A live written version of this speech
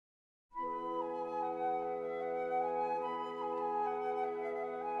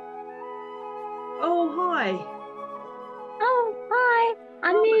Oh, hi. Oh, hi.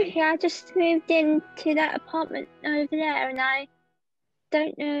 I'm new Hi. here. I just moved into that apartment over there and I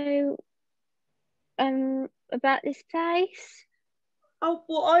don't know about this place. Oh,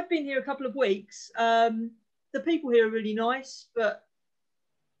 well, I've been here a couple of weeks. The people here are really nice, but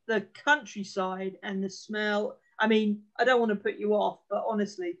the countryside and the smell, I mean, I don't want to put you off, but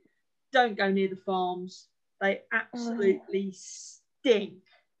honestly, don't go near the farms. They Oh, absolutely stink.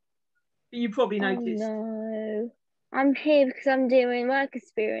 But you probably oh noticed. no. I'm here because I'm doing work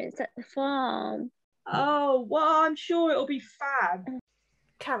experience at the farm. Oh, well, I'm sure it'll be fab.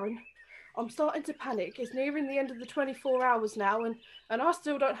 Karen, I'm starting to panic. It's nearing the end of the 24 hours now and I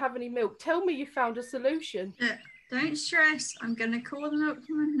still don't have any milk. Tell me you found a solution. Look, don't stress. I'm going to call the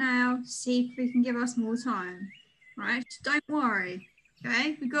milkman now to see if we can give us more time. Right? Just don't worry.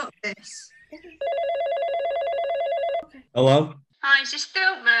 Okay? We got this. Hello? Hi, is this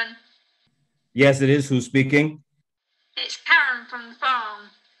Philman? Yes, it is. Who's speaking? It's Karen from the farm.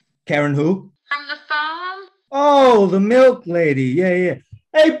 Karen who? From the farm? Oh, the milk lady. Yeah.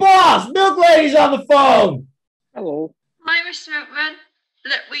 Hey, boss! Milk lady's on the phone! Hello. Hi, Mr. Milkman.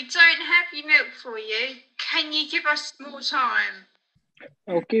 Look, we don't have your milk for you. Can you give us more time?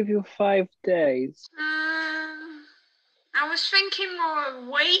 I'll give you 5 days. I was thinking more a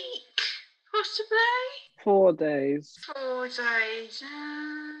week, possibly. 4 days. 4 days.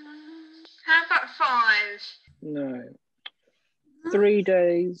 How about 5? No. 3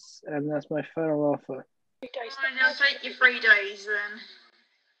 days, and that's my final offer. 3 days. Fine, I'll take your 3 days then.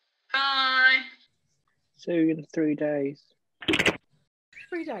 Bye. See you in 3 days.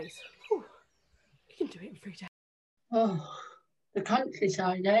 3 days. Whew. You can do it in 3 days. Oh, the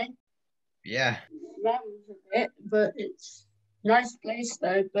countryside, eh? Yeah. Smells a bit, but it's a nice place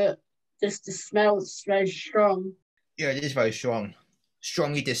though, but just the smell's very strong. Yeah, it is very strong.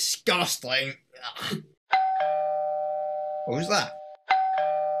 Strongly disgusting. What was that?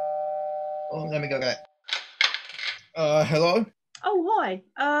 Oh, let me go get it. Hello? Oh, hi.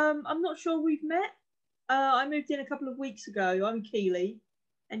 I'm not sure we've met. I moved in a couple of weeks ago. I'm Keely,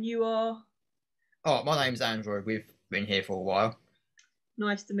 and you are? Oh, my name's Andrew. We've been here for a while.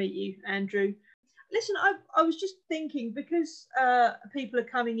 Nice to meet you, Andrew. Listen, I was just thinking, because people are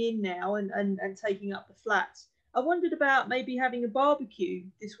coming in now and taking up the flats, I wondered about maybe having a barbecue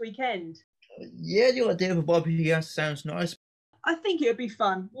this weekend. Yeah, the idea of a barbecue sounds nice. I think it would be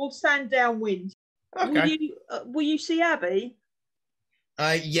fun. We'll stand downwind. Okay. Will you see Abby?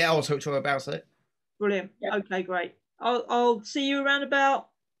 Yeah, I'll talk to her about it. Brilliant. Yep. Okay, great. I'll see you around about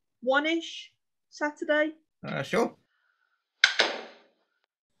 1-ish Saturday. Sure.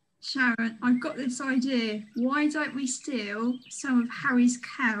 Sharon, I've got this idea. Why don't we steal some of Harry's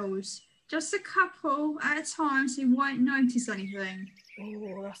cows? Just a couple at a time so you won't notice anything.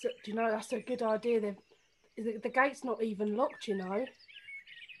 Oh, that's a good idea. The gate's not even locked, you know.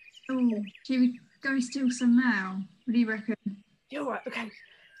 Oh, should we go steal some now? What do you reckon? You're right, okay.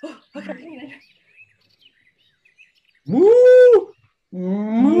 Oh, okay. Woo!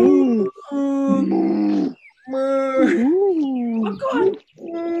 Moo! Moo! Oh, God!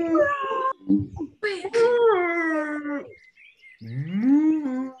 Quick!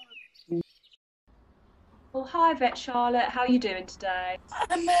 Well, hi, Vet Charlotte. How are you doing today?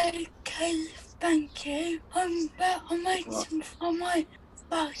 I'm okay, thank you. I'm waiting for my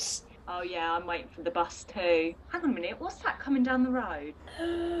bus. Oh, yeah, I'm waiting for the bus too. Hang on a minute, what's that coming down the road?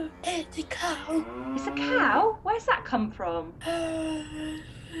 It's a cow. It's a cow? Where's that come from?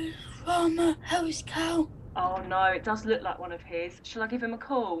 Farmer Harry's cow. Oh, no, it does look like one of his. Shall I give him a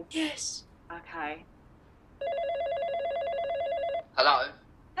call? Yes. Okay. Hello?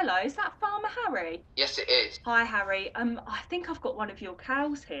 Hello, is that Farmer Harry? Yes, it is. Hi, Harry. I think I've got one of your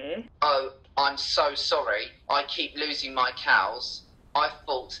cows here. Oh, I'm so sorry. I keep losing my cows. I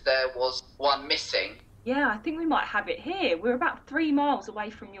thought there was one missing. Yeah, I think we might have it here. We're about 3 miles away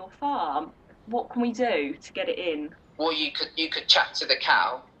from your farm. What can we do to get it in? Well, you could chat to the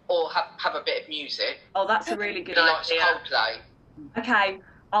cow or have a bit of music. Oh, that's a really good He likes idea. Coldplay. Okay,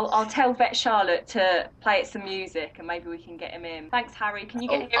 I'll tell Vet Charlotte to play it some music and maybe we can get him in. Thanks, Harry. Can you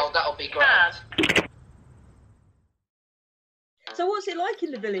get here? Oh, that'll be great. So what's it like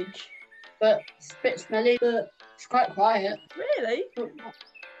in the village? But it's a bit smelly, but it's quite quiet. Really?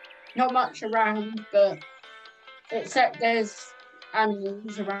 Not much around, but except there's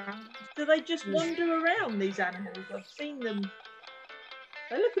animals around. Do they just wander around, these animals? I've seen them.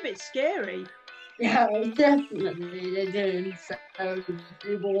 They look a bit scary. Yeah, definitely they do. So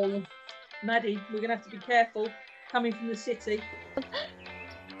be warned. Maddie, we're going to have to be careful coming from the city.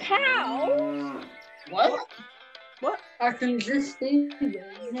 Cow? What? What? I can just see them.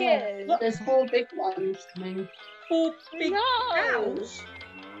 Yeah. There's 4 big ones. I mean. 4 big cows?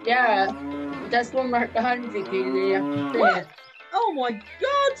 Yeah. There's one right behind you, Keely. What? Oh my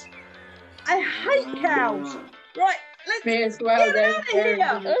god! I hate cows! Right, let's Me as well, get out of here!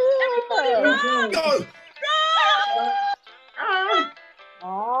 Everybody run! Go! Run!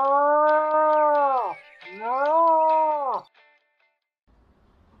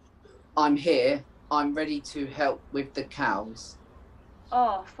 I'm here. I'm ready to help with the cows.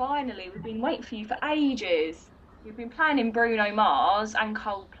 Oh, finally. We've been waiting for you for ages. We've been planning Bruno Mars and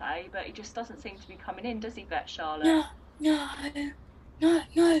Coldplay, but he just doesn't seem to be coming in, does he, Vet Charlotte? No.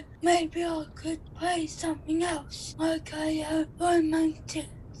 Maybe I could play something else, like a romantic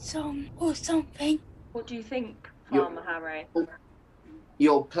song or something. What do you think, Farmer Harry?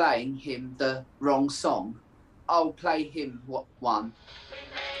 You're playing him the wrong song. I'll play him one.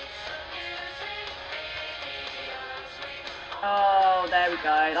 Oh, there we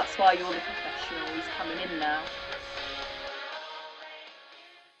go. That's why you're the professional. He's coming in now.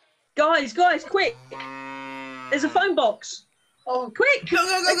 Guys, quick! There's a phone box. Oh, quick! Go!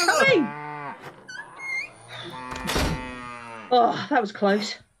 They're coming! Oh, that was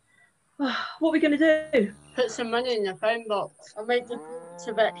close. What are we going to do? Put some money in the phone box. I'll make the call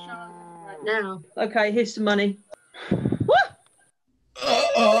to Vet Charlotte right now. Okay, here's some money. What?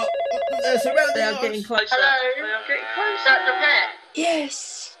 They're surrounding They are us. getting closer. Hello? They are getting closer. Is that the vet?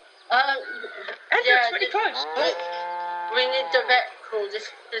 Yes. It's pretty close. We need the vet call. This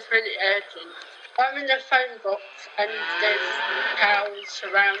is really urgent. I'm in the phone box and there's cows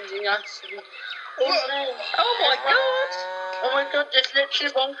surrounding us. And Oh my god! Oh my god, there's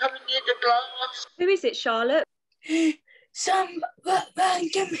literally one coming near the glass. Who is it, Charlotte? Some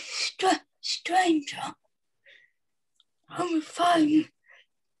random stranger on the phone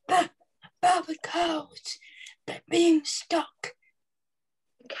about the cows being stuck.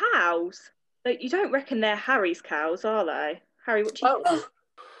 Cows? You don't reckon they're Harry's cows, are they? Harry, what do you think?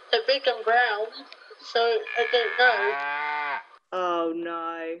 They're big and brown, so I don't know. Oh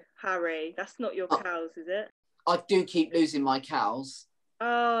no, Harry, that's not your cows, is it? I do keep losing my cows.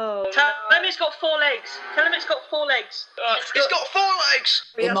 Oh. Tell him it's got 4 legs. Tell him it's got 4 legs. It's got 4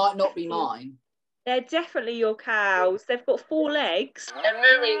 legs. It might not be mine. They're definitely your cows. They've got 4 legs. They're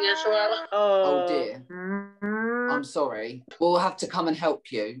mooing as well. Oh dear. I'm sorry. We'll have to come and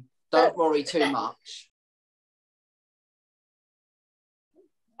help you. Don't worry too much.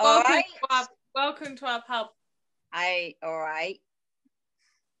 Welcome to our pub. All right.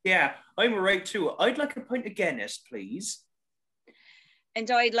 Yeah, I'm all right too. I'd like a pint of Guinness, please. And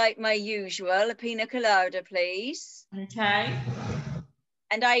I'd like my usual, a pina colada, please. Okay.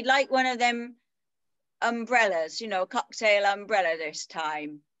 And I'd like one of them umbrellas, a cocktail umbrella this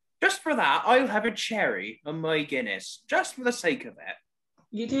time. Just for that, I'll have a cherry on my Guinness, just for the sake of it.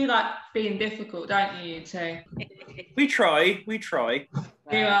 You do like being difficult, don't you two? We try. You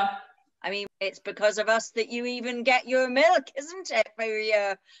are. I mean, it's because of us that you even get your milk, isn't it, for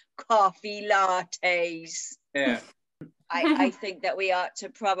your coffee lattes? Yeah. I think that we ought to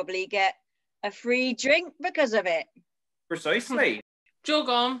probably get a free drink because of it. Precisely. Jog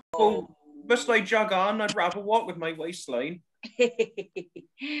on. Oh, must I jog on? I'd rather walk with my waistline.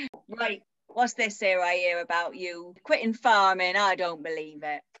 Right, what's this here I hear about you quitting farming? I don't believe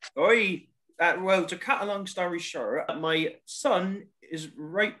it. Oi, well, to cut a long story short, my son is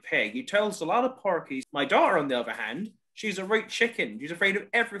right pig. He tells a lot of porkies. My daughter, on the other hand, she's a right chicken. She's afraid of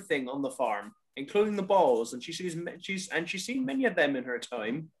everything on the farm, including the balls, and she's seen many of them in her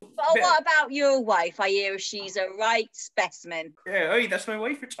time. But what about your wife? I hear she's a right specimen. Yeah, oi, that's my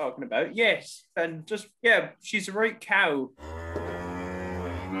wife you're talking about. Yes, and she's a right cow.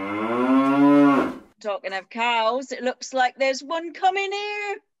 Talking of cows, it looks like there's one coming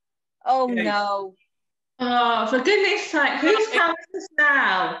here. Oh Yeah. no. Oh, for goodness sake, who's coming us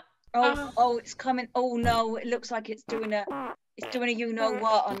now? Oh, it's coming. Oh no, it looks like it's doing a you know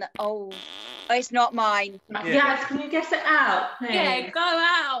what on the it's not mine. Yes, can you guess it out? Please? Yeah, go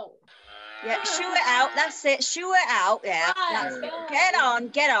out. Yeah, shoo it out. That's it. Shoo it out. Yeah. That's it. Get on.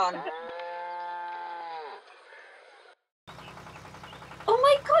 Oh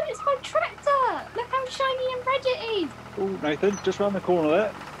my god, it's my tractor! Look how shiny and red it is! Oh, Nathan, just round the corner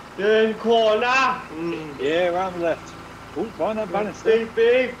there. Turn corner. Yeah, round the left. Oh, find that banister.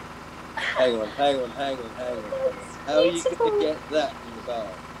 Big. Hang on. How are you going to get that in the bar?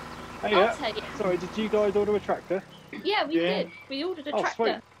 Hey, I'll tell you. Sorry, did you guys order a tractor? Yeah, we did. We ordered a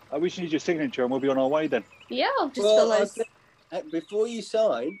tractor. Sweet. We should need your signature and we'll be on our way then. Yeah, I'll just fill those. Before you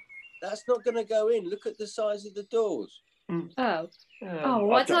sign, that's not going to go in. Look at the size of the doors. Oh. Oh,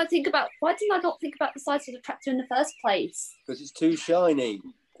 why didn't I not think about the size of the tractor in the first place? Because it's too shiny.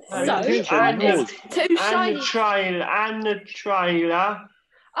 So, it's too shiny. And the trailer.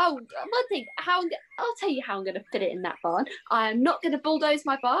 Oh, one thing. I'll tell you how I'm going to fit it in that barn. I am not going to bulldoze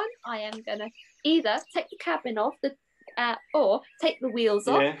my barn. I am going to either take the cabin off, or take the wheels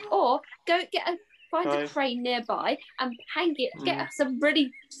off, or find a crane nearby and hang it. Get some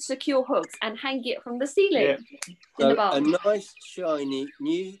really secure hooks and hang it from the ceiling in the barn. A nice shiny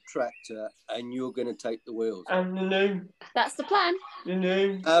new tractor, and you're going to take the wheels. And the new. That's the plan. The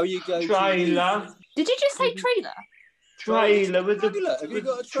new. How are you going trailer? Did you just say trailer? Trailer with Have you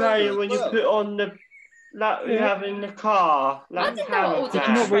got a trailer when you put on the like we have in the car. I didn't know I ordered Did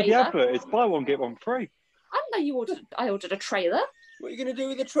you not read the advert? It's buy one, get one free. I didn't know I ordered a trailer. What are you going to do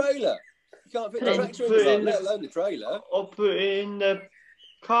with the trailer? You can't fit the tractor in the barn, let alone the trailer. Or put it in the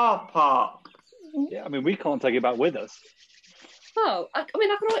car park. Yeah, I mean, we can't take it back with us. Oh, I could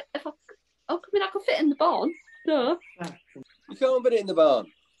fit in the barn. Duh. You can't put it in the barn.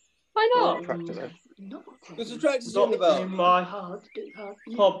 Why not? Because the tractor's in the barn. In my problem.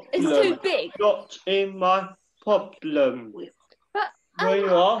 It's too big. Not in my problem. But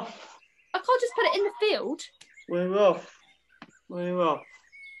we're off. I can't just put it in the field. We're off.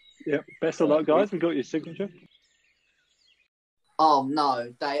 Yeah, best of luck, guys. We got your signature. Oh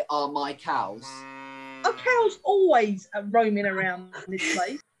no, they are my cows. Are cows always roaming around this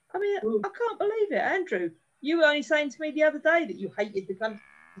place? I mean, I can't believe it, Andrew. You were only saying to me the other day that you hated the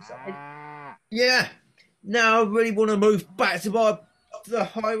countryside. Yeah. Now I really want to move back to the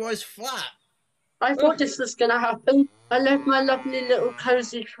high-rise flat. I thought this was going to happen. I left my lovely little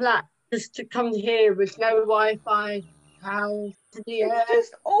cosy flat just to come here with no Wi-Fi, cows to the air.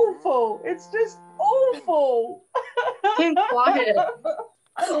 It's just awful. It's just awful. Keep quiet.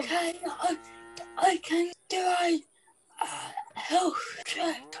 Okay, I can do a health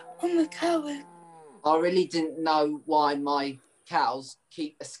check on the cow. I really didn't know why my cows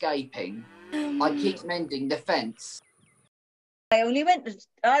keep escaping. I keep mending the fence. I only went in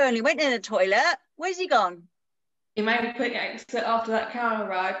the toilet. Where's he gone? He made a quick exit after that cow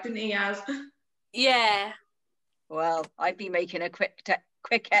arrived, didn't he, Az? Yeah. Well, I'd be making a quick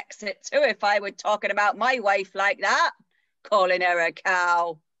exit too if I were talking about my wife like that, calling her a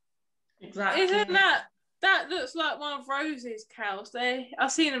cow. Exactly. Isn't that looks like one of Rosie's cows?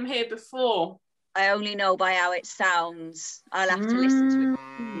 I've seen them here before. I only know by how it sounds. I'll have to listen to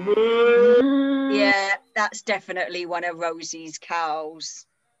it. Yeah, that's definitely one of Rosie's cows.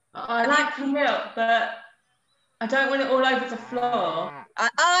 I like the milk, but I don't want it all over the floor.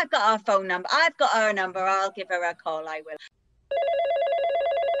 I've got her phone number. I've got her number. I'll give her a call. I will.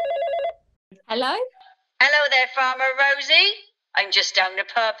 Hello? Hello there, Farmer Rosie. I'm just down the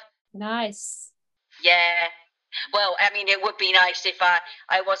pub. Nice. Yeah. Well, I mean, it would be nice if I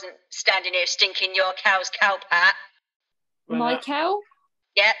wasn't standing here stinking your cow's cow pat. My cow?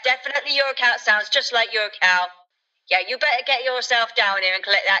 Yeah, definitely your cow. Sounds just like your cow. Yeah, you better get yourself down here and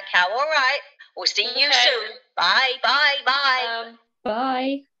collect that cow, all right? We'll see you soon. Bye, bye, bye.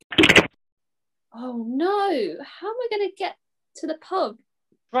 Bye. Oh, no. How am I going to get to the pub?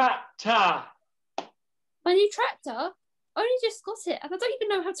 Tractor. My new tractor? I only just got it, and I don't even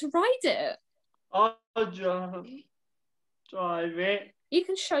know how to ride it. I'll drive it. You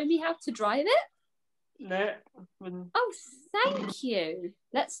can show me how to drive it? No. Oh, thank you.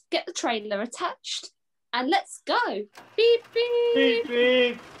 Let's get the trailer attached and let's go. Beep, beep. Beep,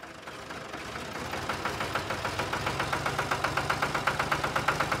 beep.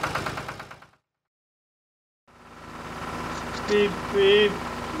 Beep, beep.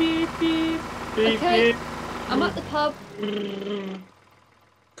 Beep, beep. Beep, Okay, beep. I'm at the pub.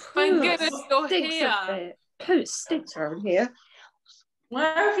 Thank goodness you're here. Pooh stinks around here.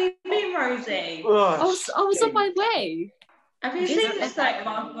 Where have you been, Rosie? I was on my way. Have you seen the state of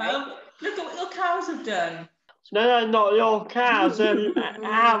our world? Look at what your cows have done. No, not your cows.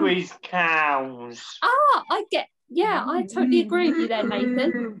 Harry's cows. I totally agree with you there,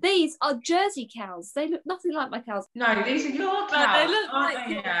 Nathan. These are Jersey cows. They look nothing like my cows. No, these are your cows. But they look like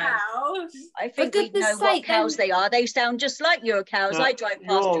your cows. I think we know what cows they are. They sound just like your cows. I drive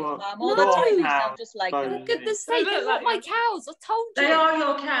past your farm all the time. They sound just like them. For goodness sake, they're not my cows. I told you. They are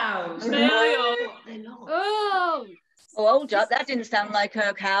your cows. They are your... Oh, hold up. That didn't sound like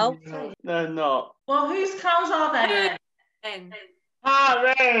her cow. They're not. Well, whose cows are they then?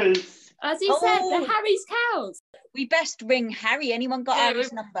 Harry's. As he said, they're Harry's cows. We best ring Harry. Anyone got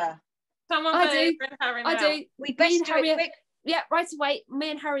Harry's number? Someone I do. ring Harry now. I do. We best do it quick. Yeah, right away.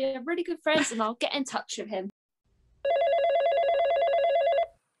 Me and Harry are really good friends, and I'll get in touch with him.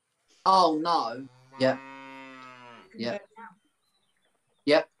 Oh no. Yeah. Yep.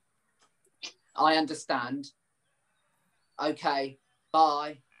 Yep. I understand. Okay.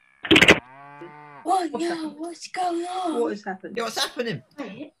 Bye. What now? What's going on? What has happened? Yeah, what's happening?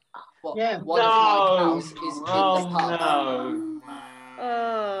 What, Yeah, one of my cows is in the pub.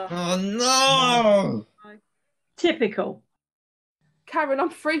 No. Oh no! Typical. Karen, I'm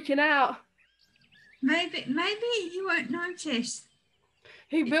freaking out. Maybe he won't notice.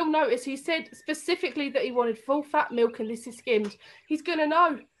 He will notice. He said specifically that he wanted full fat milk and this is skimmed. He's going to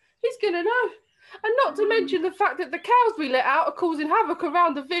know. He's going to know. And not to mention the fact that the cows we let out are causing havoc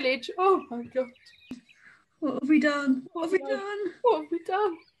around the village. Oh my God. What have we done? What have we done? What have we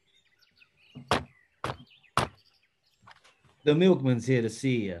done? The milkman's here to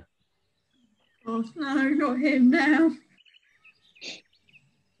see you. Oh no, not him now.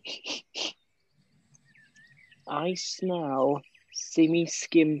 I smell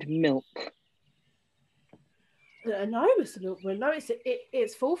semi-skimmed milk. No, Mr. Milkman. No,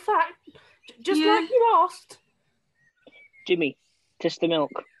 it's full fat. Just like you asked. Jimmy, test the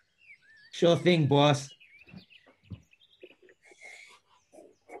milk. Sure thing, boss.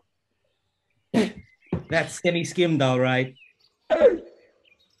 That's semi-skimmed, all right. Hey,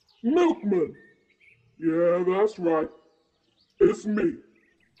 milkman. Yeah, that's right. It's me.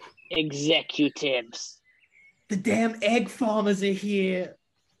 Executives. The damn egg farmers are here.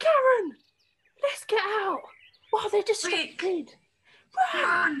 Karen, let's get out while they're distracted.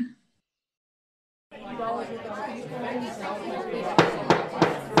 Run!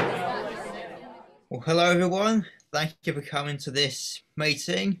 Well, hello everyone. Thank you for coming to this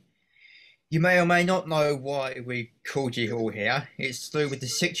meeting. You may or may not know why we called you all here. It's to do with the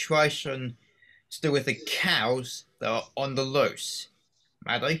situation to do with the cows that are on the loose.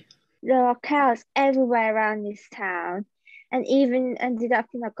 Maddie? There are cows everywhere around this town, and even ended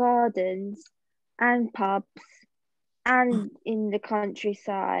up in the gardens and pubs and in the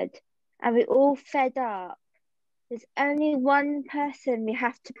countryside. And we're all fed up. There's only one person we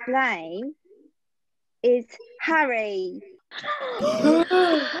have to blame. Is Harry.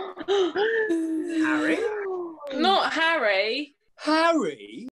 Harry? Not Harry.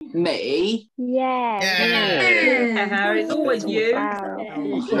 Harry? Me? Yeah. Yeah, Harry, it's always you.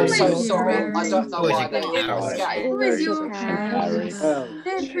 I'm so sorry. I don't know why they escaped. Always your cows.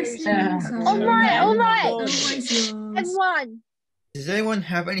 All right. Everyone. Does anyone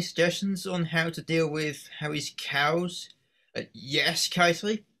have any suggestions on how to deal with Harry's cows? Yes,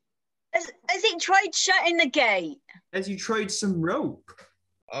 Katie? Has he tried shutting the gate? Has he tried some rope?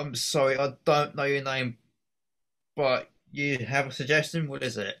 I'm sorry, I don't know your name, but you have a suggestion? What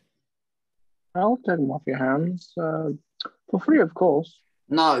is it? I'll take them off your hands. For free, of course.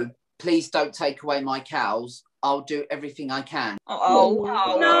 No, please don't take away my cows. I'll do everything I can. No!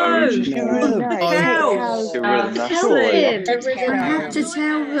 I have to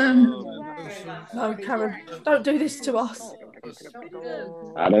tell them. No, Karen, don't do this to us.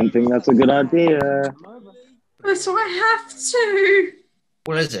 I don't think that's a good idea. But I have to.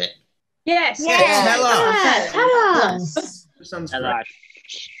 What is it? Yes. Tell us. Tell us.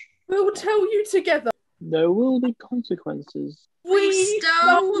 We'll tell you together. There will be consequences. We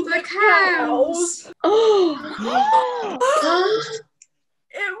stole the cows.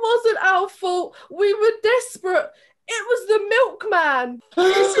 It wasn't our fault. We were desperate. It was the milkman.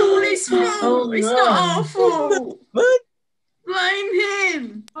 It's all his fault. Oh, it's no. not our fault. Blame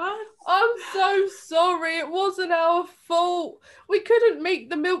him. I'm so sorry. It wasn't our fault. We couldn't meet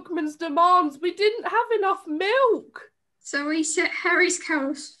the milkman's demands. We didn't have enough milk. So we set Harry's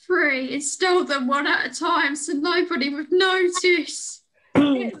cows free and stole them one at a time so nobody would notice.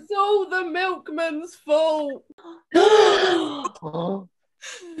 It's all the milkman's fault. Oh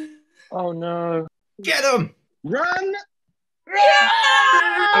no. Get him! Run!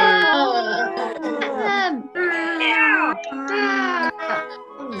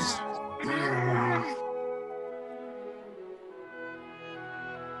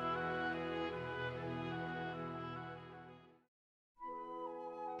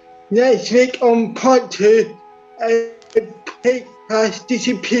 Next week on part 2, a pig has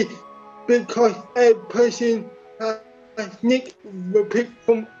disappeared because a person has nicked the pig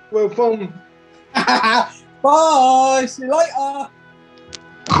from the phone. Bye, see you later.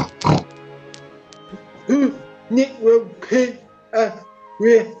 Who nicked the pig?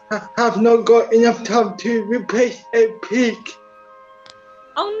 We have not got enough time to replace a pig.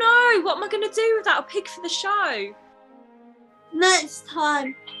 Oh no, what am I going to do without a pig for the show? Next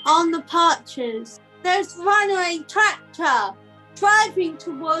time on the Parchers, there's runaway tractor driving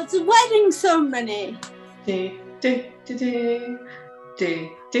towards a wedding ceremony.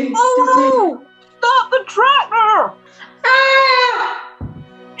 Oh, Oh, Stop the tractor! Ah!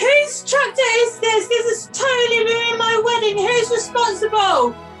 Whose tractor is this? This has totally ruined my wedding. Who's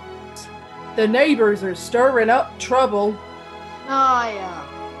responsible? The neighbors are stirring up trouble. Oh, yeah.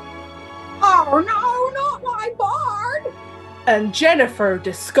 Oh, no, not my barn. And Jennifer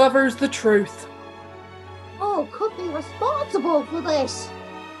discovers the truth. Oh, could be responsible for this.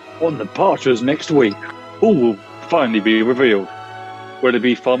 On the Parchers next week, all will finally be revealed. Will it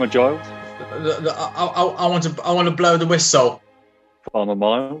be Farmer Giles? I want to blow the whistle. Farmer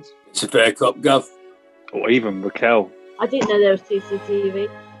Miles? It's a fair cop, Gov. Or even Raquel? I didn't know there was CCTV.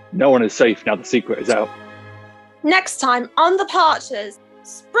 No one is safe now the secret is out. Next time on the Parchers,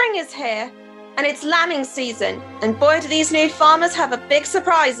 spring is here and it's lambing season, and boy do these new farmers have a big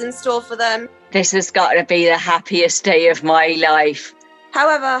surprise in store for them. This has got to be the happiest day of my life.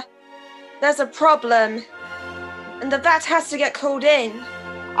 However, there's a problem and the vet has to get called in.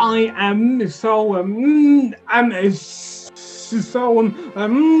 I am so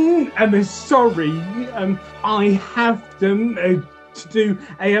sorry. I have to do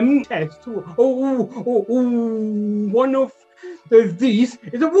a test. One of these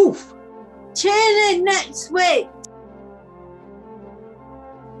is a wolf. Tune in next week